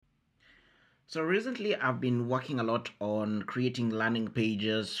So recently, I've been working a lot on creating landing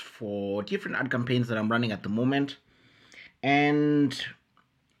pages for different ad campaigns that I'm running at the moment. And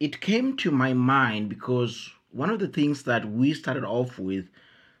it came to my mind because one of the things that we started off with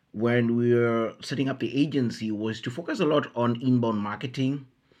when we were setting up the agency was to focus a lot on inbound marketing.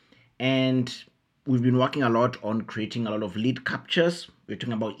 And we've been working a lot on creating a lot of lead captures. We're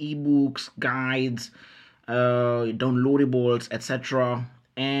talking about ebooks, guides, downloadables, etc.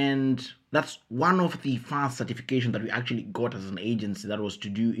 And that's one of the fast certification that we actually got as an agency that was to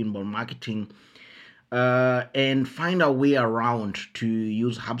do inbound marketing and find our way around to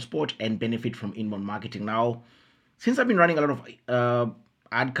use HubSpot and benefit from inbound marketing. Now, since I've been running a lot of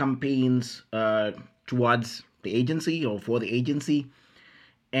ad campaigns towards the agency or for the agency,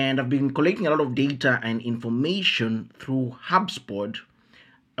 and I've been collecting a lot of data and information through HubSpot,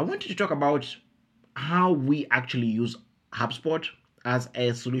 I wanted to talk about how we actually use HubSpot as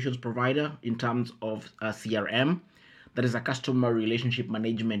a solutions provider in terms of a CRM, that is a customer relationship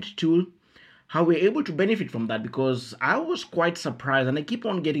management tool. How we're able to benefit from that, because I was quite surprised, and I keep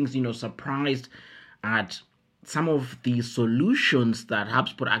on getting surprised at some of the solutions that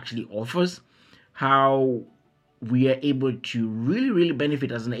HubSpot actually offers. How we are able to really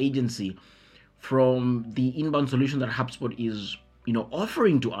benefit as an agency from the inbound solution that HubSpot is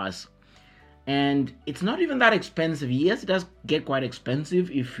offering to us. And it's not even that expensive. Yes, it does get quite expensive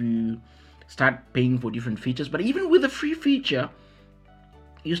if you start paying for different features, but even with the free feature,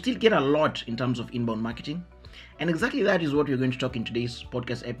 you still get a lot in terms of inbound marketing. And exactly that is what we're going to talk in today's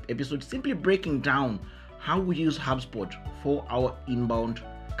podcast episode, simply breaking down how we use HubSpot for our inbound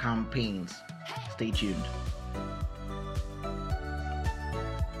campaigns. Stay tuned.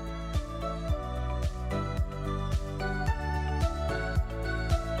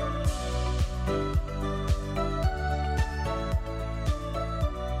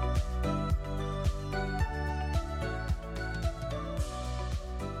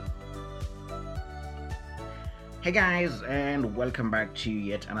 Hey guys, and welcome back to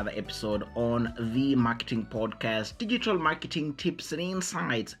yet another episode on the Marketing Podcast, Digital Marketing Tips and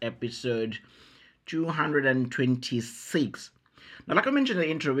Insights, episode 226. Now, like I mentioned in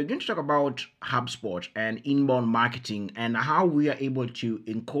the intro, we're going to talk about HubSpot and inbound marketing and how we are able to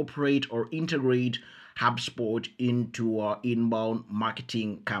incorporate or integrate HubSpot into our inbound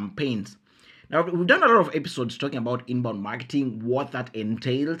marketing campaigns. Now, we've done a lot of episodes talking about inbound marketing, what that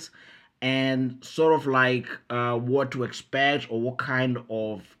entails, and sort of like what to expect or what kind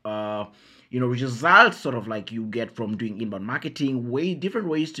of results sort of like you get from doing inbound marketing, different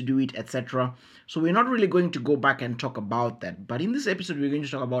ways to do it, etc. So we're not really going to go back and talk about that, but in this episode we're going to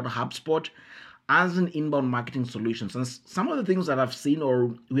talk about HubSpot as an inbound marketing solution, and some of the things that I've seen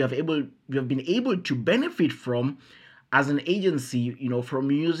or we have been able to benefit from as an agency, from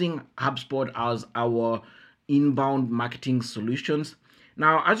using HubSpot as our inbound marketing solutions.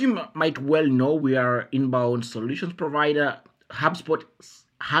 Now, as you might well know, we are inbound solutions provider, HubSpot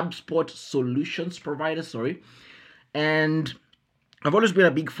solutions provider, sorry. And I've always been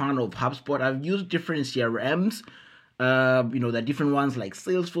a big fan of HubSpot. I've used different CRMs. There are different ones like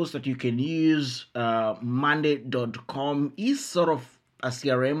Salesforce that you can use. Monday.com is sort of a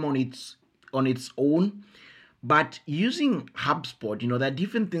CRM on its own. But using HubSpot, there are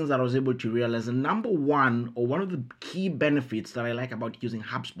different things that I was able to realize. And number one, or one of the key benefits that I like about using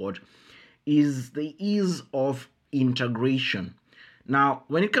HubSpot, is the ease of integration. Now,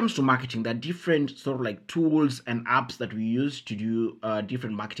 when it comes to marketing, there are different sort of like tools and apps that we use to do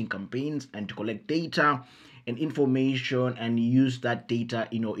different marketing campaigns and to collect data and information and use that data,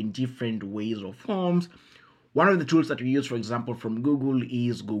 in different ways or forms. One of the tools that we use, for example, from Google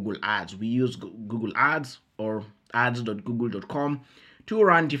is Google Ads. We use Google Ads or ads.google.com to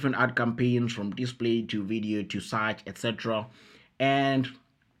run different ad campaigns from display to video to search, etc. And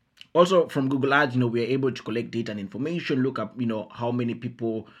also from Google Ads, we are able to collect data and information, look up, how many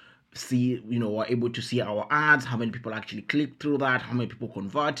people are able to see our ads, how many people actually clicked through that, how many people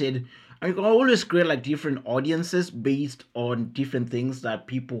converted. And you can always create like different audiences based on different things that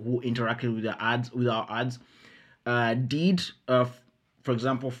people who interacted with our ads did. For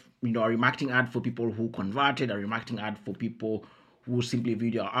example, a remarketing ad for people who converted, a remarketing ad for people who simply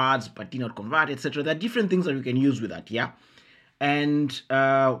viewed your ads but did not convert, etc. There are different things that we can use with that, yeah. And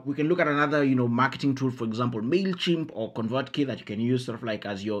we can look at another, marketing tool, for example, MailChimp or ConvertKit, that you can use sort of like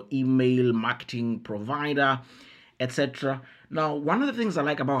as your email marketing provider, etc. Now, one of the things I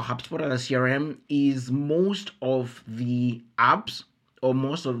like about HubSpot as a CRM is most of the apps or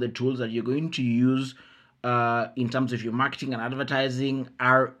most of the tools that you're going to use in terms of your marketing and advertising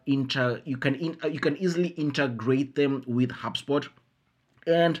you can easily integrate them with HubSpot.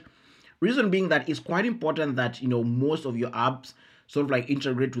 And Reason being that it's quite important that most of your apps sort of like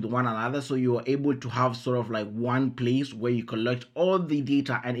integrate with one another, so you are able to have sort of like one place where you collect all the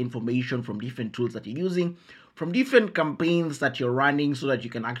data and information from different tools that you're using, from different campaigns that you're running, so that you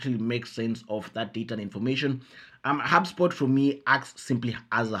can actually make sense of that data and information. HubSpot for me acts simply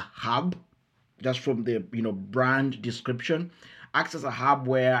as a hub, just from the brand description, acts as a hub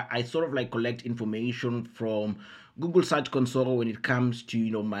where I sort of like collect information from Google Search Console when it comes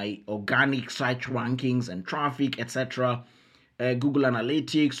to my organic search rankings and traffic, etc. Google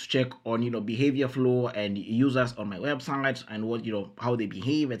Analytics to check on behavior flow and users on my website and what how they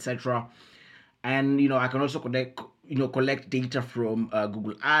behave, etc. And I can also collect data from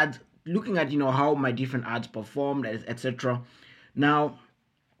Google Ads, looking at how my different ads performed, etc. Now,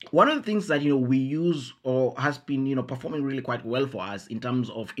 one of the things that we use or has been performing really quite well for us in terms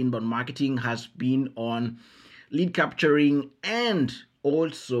of inbound marketing has been on lead capturing, and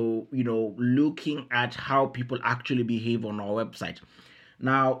also looking at how people actually behave on our website.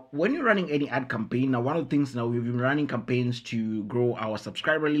 Now, when you're running any ad campaign, now one of the things, now we've been running campaigns to grow our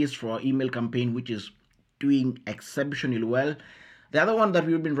subscriber list for our email campaign, which is doing exceptionally well. The other one that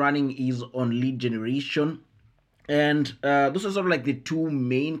we've been running is on lead generation, and those are sort of like the two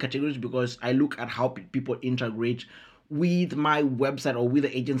main categories, because I look at how people integrate with my website or with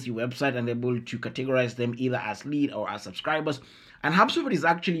the agency website, and able to categorize them either as lead or as subscribers. And HubSpot is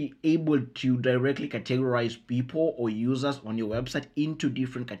actually able to directly categorize people or users on your website into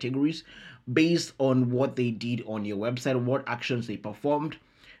different categories based on what they did on your website, what actions they performed.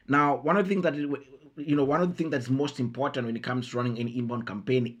 Now, one of the things that one of the things that's most important when it comes to running any inbound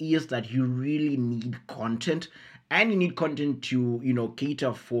campaign is that you really need content, and you need content to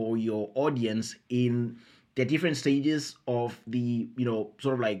cater for your audience in the different stages of the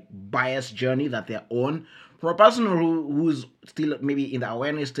sort of like buyer's journey that they're on. For a person who's still maybe in the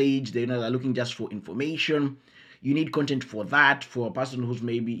awareness stage, they're looking just for information, you need content for that. For a person who's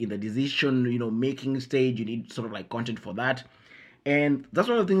maybe in the decision making stage, you need sort of like content for that. And that's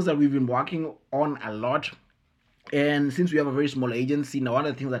one of the things that we've been working on a lot. And since we have a very small agency, now one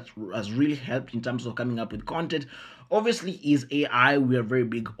of the things that has really helped in terms of coming up with content, obviously, is AI. We are very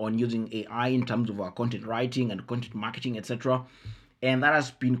big on using AI in terms of our content writing and content marketing, etc. And that has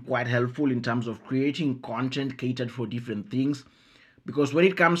been quite helpful in terms of creating content catered for different things. Because when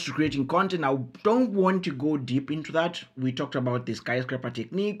it comes to creating content, I don't want to go deep into that. We talked about the skyscraper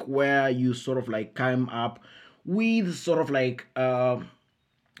technique, where you sort of like come up with sort of like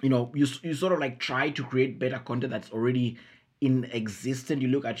you sort of like try to create better content that's already in existence. You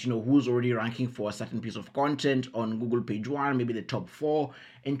look at who's already ranking for a certain piece of content on Google page one, maybe the top 4,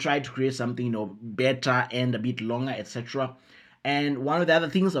 and try to create something better and a bit longer, etc. And one of the other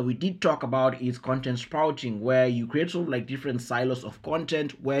things that we did talk about is content sprouting, where you create sort of like different silos of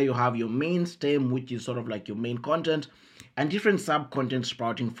content, where you have your main stem, which is sort of like your main content, and different sub content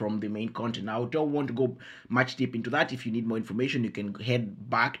sprouting from the main content. Now, I don't want to go much deep into that. If you need more information, you can head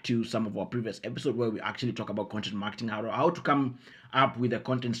back to some of our previous episodes where we actually talk about content marketing, how to come up with a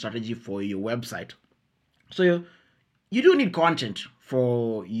content strategy for your website. So you do need content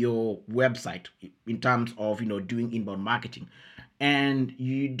for your website in terms of doing inbound marketing, and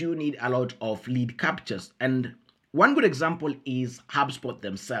you do need a lot of lead captures. And one good example is HubSpot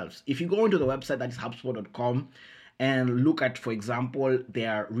themselves. If you go into the website, that is hubspot.com, and look at, for example,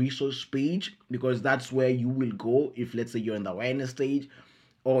 their resource page, because that's where you will go if, let's say, you're in the awareness stage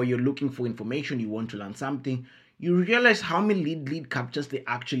or you're looking for information, you want to learn something, you realize how many lead captures they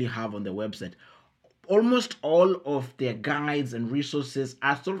actually have on their website. Almost all of their guides and resources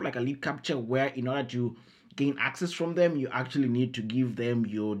are sort of like a lead capture, where in order to gain access from them, you actually need to give them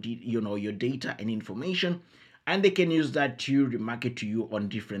your data and information, and they can use that to remarket to you on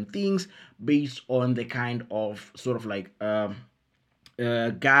different things based on the kind of sort of like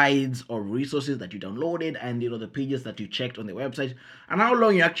guides or resources that you downloaded, and the pages that you checked on the website, and how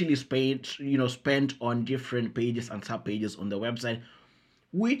long you actually spent on different pages and sub pages on the website,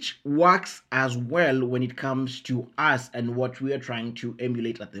 which works as well when it comes to us. And what we are trying to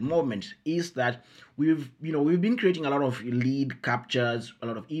emulate at the moment is that we've been creating a lot of lead captures, a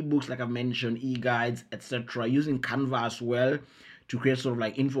lot of ebooks, like I've mentioned, e-guides, etc., using Canva as well to create sort of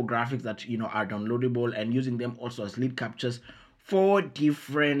like infographics that are downloadable, and using them also as lead captures for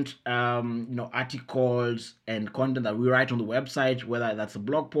different articles and content that we write on the website, whether that's a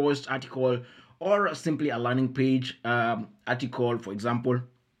blog post article or simply a landing page article, for example,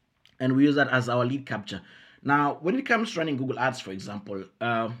 and we use that as our lead capture. Now, when it comes to running Google Ads, for example,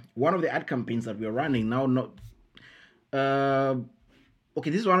 one of the ad campaigns that we're running now, okay,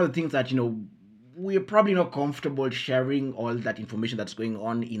 this is one of the things that we're probably not comfortable sharing all that information that's going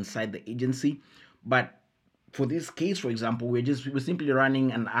on inside the agency. But for this case, for example, we're simply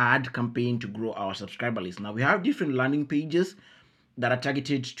running an ad campaign to grow our subscriber list. Now we have different landing pages that are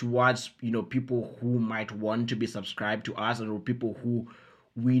targeted towards people who might want to be subscribed to us, or people who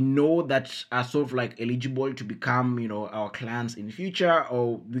we know that are sort of like eligible to become our clients in future,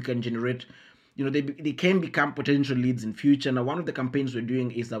 or we can generate they can become potential leads in future. Now one of the campaigns we're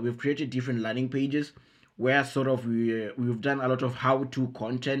doing is that we've created different landing pages where sort of we've done a lot of how to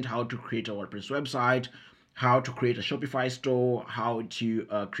content, how to create a WordPress website, how to create a Shopify store, how to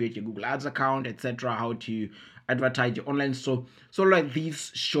create your Google Ads account, etc., how to advertise your online store. So like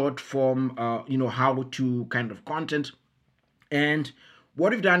these short form how to kind of content. And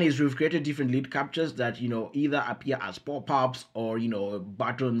what we've done is we've created different lead captures that either appear as pop-ups or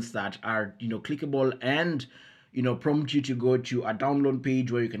buttons that are clickable, and prompt you to go to a download page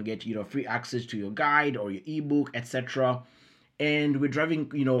where you can get free access to your guide or your ebook, etc. And we're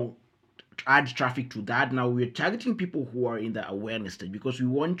driving add traffic to that. Now we're targeting people who are in the awareness stage, because we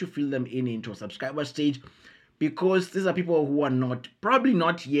want to fill them in into a subscriber stage, because these are people who are probably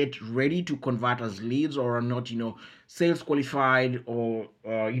not yet ready to convert as leads, or are not sales qualified, or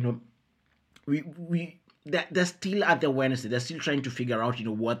they're still at the awareness. They're still trying to figure out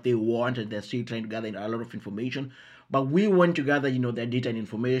what they want, and they're still trying to gather a lot of information. But we want to gather their data and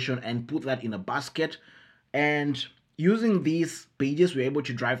information and put that in a basket. And using these pages, we're able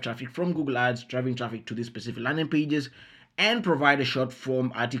to drive traffic from Google Ads, driving traffic to these specific landing pages, and provide a short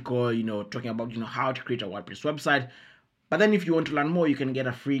form article talking about how to create a WordPress website. But then if you want to learn more, you can get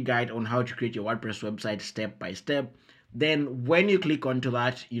a free guide on how to create your WordPress website step by step. Then when you click onto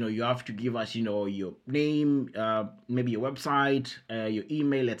that, you have to give us your name, maybe your website, your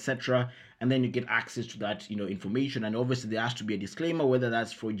email, etc., and then you get access to that information. And obviously there has to be a disclaimer, whether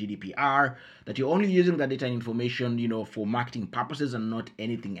that's for GDPR, that you're only using that data and information for marketing purposes and not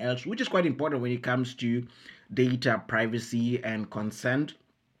anything else, which is quite important when it comes to data privacy and consent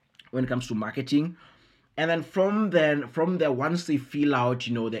when it comes to marketing. And then from there, once they fill out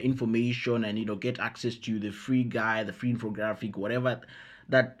the information and get access to the free guide, the free infographic, whatever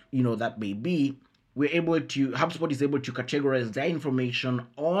that that may be, HubSpot is able to categorize their information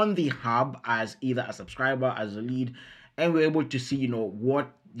on the hub as either a subscriber, as a lead, and we're able to see what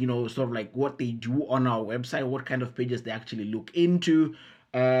sort of like what they do on our website, what kind of pages they actually look into,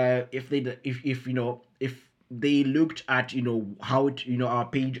 if they looked at how to, our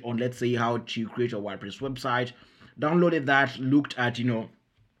page on, let's say, how to create a WordPress website, downloaded that, looked at the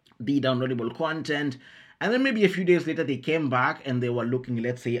downloadable content, and then maybe a few days later they came back and they were looking,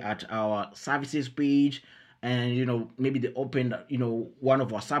 let's say, at our services page, and maybe they opened one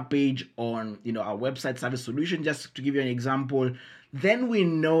of our sub page on our website service solution, just to give you an example. Then we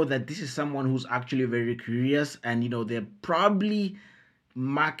know that this is someone who's actually very curious, and they're probably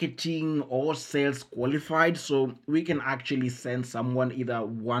marketing or sales qualified, so we can actually send someone, either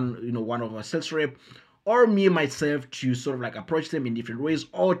one of our sales rep or me myself, to sort of like approach them in different ways,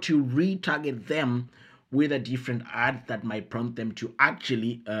 or to retarget them with a different ad that might prompt them to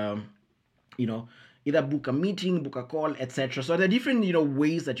actually either book a meeting, book a call, etc. So there are different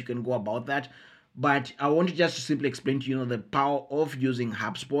ways that you can go about that, but I want to just simply explain to you the power of using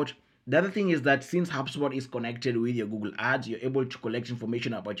HubSpot. The other thing is that since HubSpot is connected with your Google Ads, you're able to collect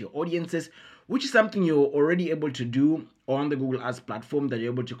information about your audiences, which is something you're already able to do on the Google Ads platform, that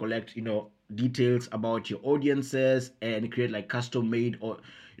you're able to collect, details about your audiences and create like custom made or,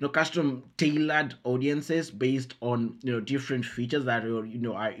 custom tailored audiences based on, different features that are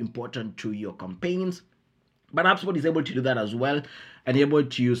important to your campaigns. But HubSpot is able to do that as well, and able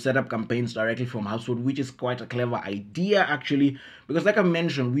to set up campaigns directly from HubSpot, which is quite a clever idea actually, because like I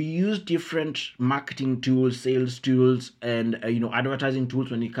mentioned, we use different marketing tools, sales tools, and advertising tools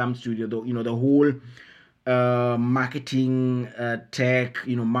when it comes to the whole marketing tech,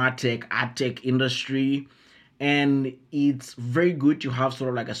 martech, ad tech industry. And it's very good to have sort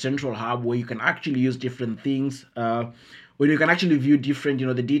of like a central hub where you can actually use different things, where you can actually view different,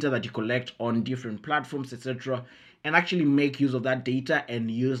 the data that you collect on different platforms, etc., and actually make use of that data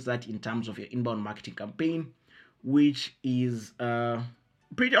and use that in terms of your inbound marketing campaign, which is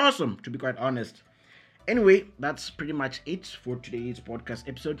pretty awesome, to be quite honest. Anyway, that's pretty much it for today's podcast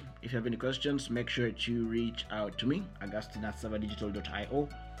episode. If you have any questions, make sure to reach out to me, Augustine@savadigital.io.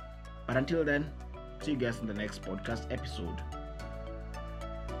 But until then, see you guys in the next podcast episode.